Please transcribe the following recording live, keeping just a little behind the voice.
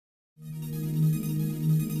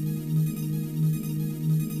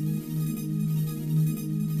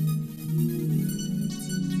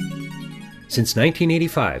Since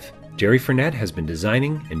 1985, Jerry Furnett has been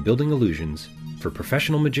designing and building illusions for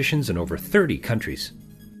professional magicians in over 30 countries.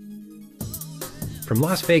 From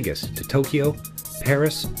Las Vegas to Tokyo,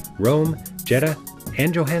 Paris, Rome, Jeddah,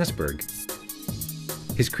 and Johannesburg,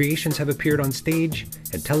 his creations have appeared on stage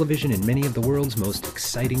and television in many of the world's most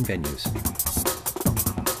exciting venues.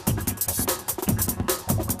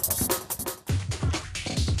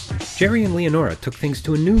 Jerry and Leonora took things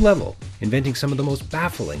to a new level, inventing some of the most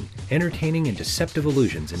baffling, entertaining, and deceptive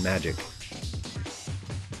illusions in magic.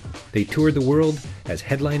 They toured the world as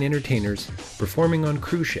headline entertainers, performing on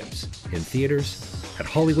cruise ships, in theaters, at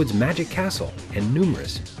Hollywood's Magic Castle, and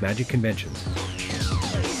numerous magic conventions.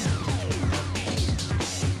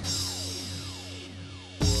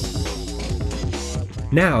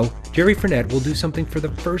 Now, Jerry Furnett will do something for the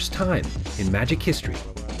first time in magic history.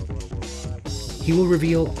 He will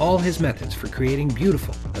reveal all his methods for creating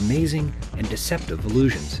beautiful, amazing, and deceptive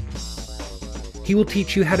illusions. He will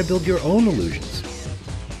teach you how to build your own illusions.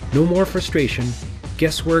 No more frustration,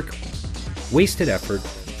 guesswork, wasted effort,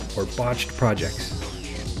 or botched projects.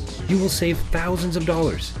 You will save thousands of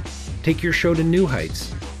dollars, take your show to new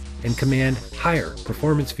heights, and command higher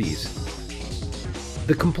performance fees.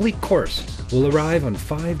 The complete course will arrive on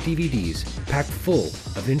 5 DVDs packed full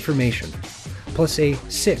of information, plus a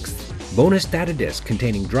 6th bonus data disc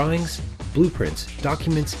containing drawings, blueprints,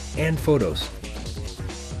 documents, and photos.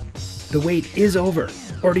 The wait is over.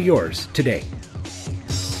 Order yours today.